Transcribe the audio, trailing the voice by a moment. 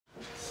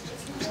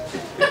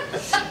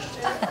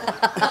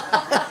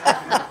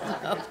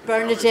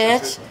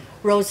Bernadette,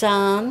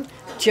 Roseanne,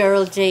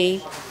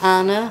 Geraldine,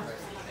 Anna,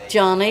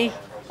 Johnny,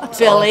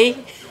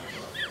 Billy.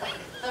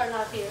 They're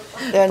not here.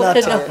 They're not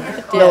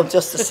here. No,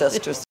 just the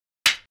sisters.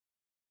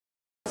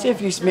 See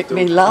if you make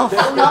me laugh.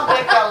 Not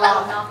make her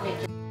laugh, not make.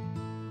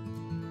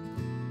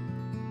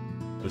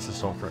 This is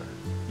something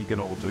you can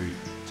all do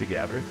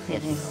together.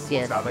 Yes,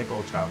 yes. I think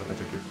all traveling is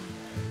a good.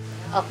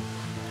 Oh,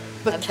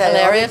 But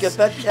hilarious. chaotic,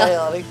 a bit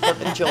chaotic,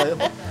 but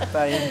enjoyable.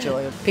 Very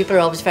enjoyable. People are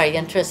always very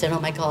interested. Oh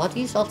my God,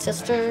 you all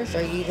sisters?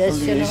 Are you this?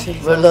 You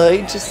know? We're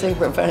loud to say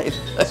we're very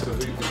So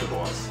who's the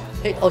boss?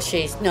 Oh,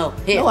 she's no.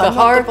 Hey, No, for I'm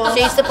not her, the boss.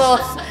 she's the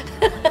boss.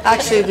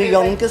 Actually, the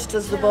youngest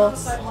is the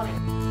boss.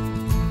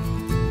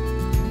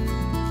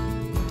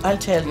 I'll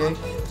tell you,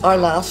 our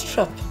last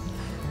trip,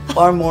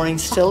 our Maureen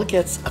still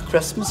gets a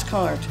Christmas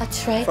card.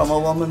 That's right. From a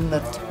woman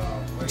that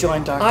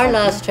joined our Our company.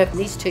 last trip,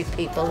 these two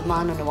people, a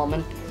man and a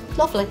woman,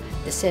 lovely.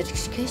 They said,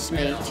 "Excuse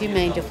me, do you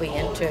mind if we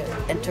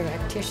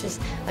interact here?" She says,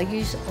 "I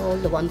use all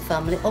the one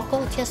family." Oh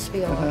God, yes,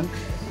 we are.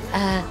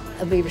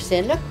 And we were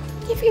saying, "Look,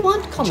 if you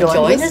want, come and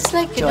join us."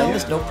 Like you join know,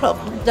 us, no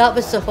problem. that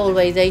was the whole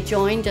way. They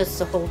joined us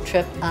the whole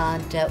trip,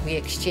 and we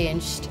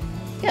exchanged,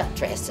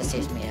 dresses.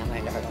 Says me, I'm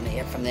never going to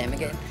hear from them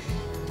again.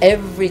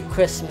 Every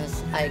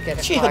Christmas, I get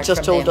a She card had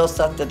just from told them. us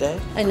that today.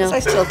 I know. 'Cause I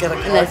still get a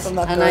card from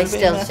that and girl I being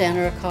still there. send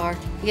her a card.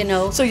 You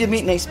know. So you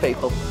meet nice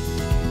people.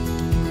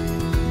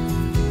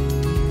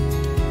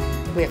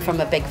 We're from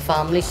a big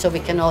family, so we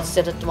can all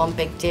sit at one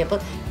big table.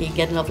 You can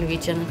get a lovely wee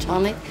gin and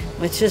tonic,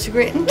 which is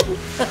great.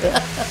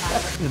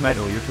 You might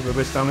know you're from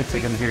a family, so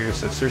you can hear your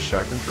sisters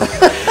shouting for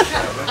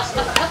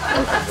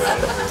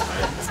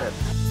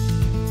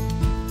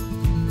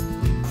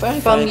Very,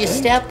 From very you good.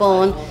 step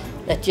on,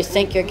 that you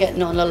think you're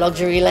getting on a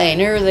luxury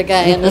liner, the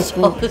guy in his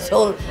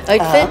whole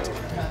outfit,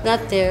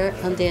 not there,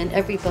 and then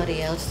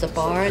everybody else, the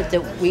bar,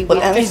 the wee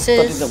Well, anybody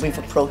waitresses. that we've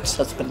approached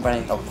has been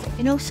very helpful.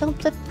 You know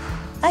something?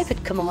 I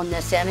would come on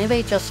this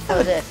anyway, just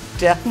for the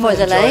Definitely for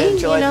the line.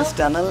 enjoy you know, the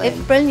Stena Line. it's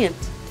brilliant.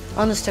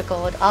 Honest to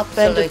God, Found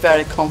absolutely. it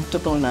very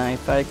comfortable now,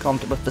 very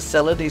comfortable.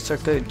 Facilities are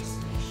good.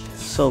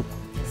 So,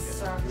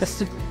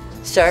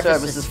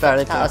 service is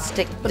very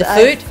fantastic. good. But The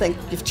I food, think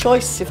you've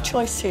choice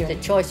here. the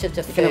choice of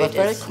the You food can have it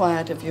very is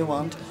quiet if you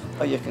want,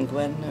 or you can go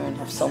in there and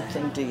have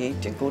something to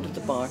eat and go to the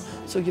bar.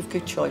 So you've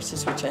good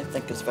choices, which I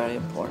think is very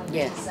important.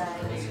 yes.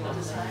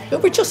 We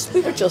were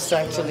just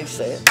actually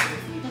saying.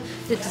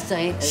 The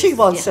design. Is, She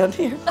wants in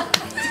here.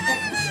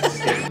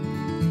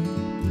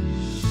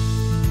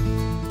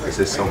 Is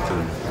this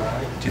something,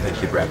 do you think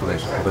you'd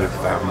recommend about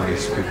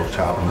families, people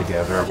traveling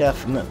together?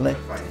 Definitely.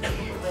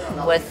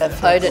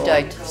 Without a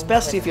doubt.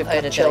 Especially if you've Without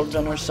a got doubt.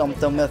 children or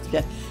something with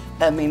you.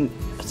 I mean,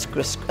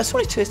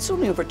 it's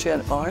only over 2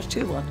 hours,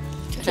 2-1.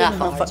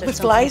 2.5 hours or It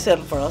flies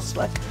in for us,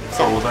 like.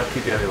 So will that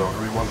keep you any longer?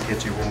 We want to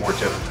get you one more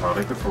gin and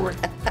tonic before we...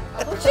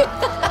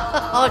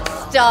 Oh,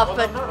 stop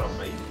it.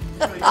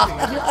 Come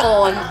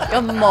on. I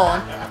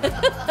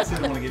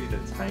don't want to give you the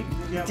time.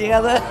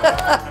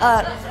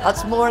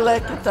 That's more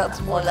like it, that's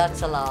more. Well,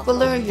 that's a laugh. Well,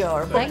 there you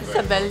are. Thanks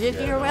a million,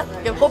 you're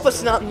welcome. Hope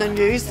it's not in the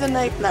news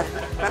tonight now.